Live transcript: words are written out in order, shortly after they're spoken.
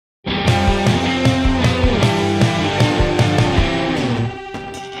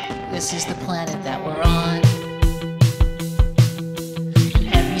This is the planet that we're on.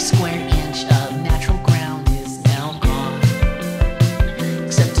 Every square inch of natural ground is now gone,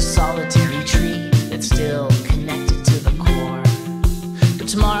 except a solitary tree that's still connected to the core. But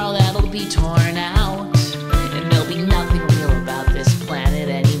tomorrow that'll be torn out, and there'll be nothing real about this planet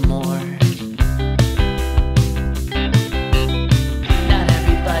anymore. Not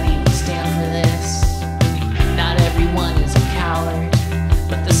everybody will stand for this. Not everyone is a coward.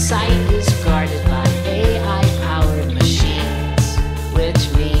 But the site is guarded by AI-powered machines, which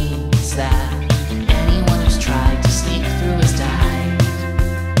means that anyone who's tried to sneak through has died.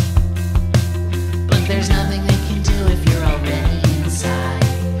 But there's nothing they can do if you're already inside.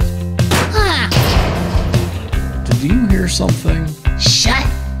 Ah! Did you hear something? Shut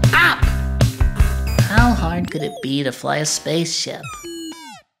up! How hard could it be to fly a spaceship?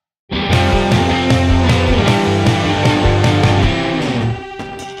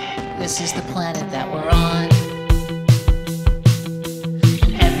 This is the planet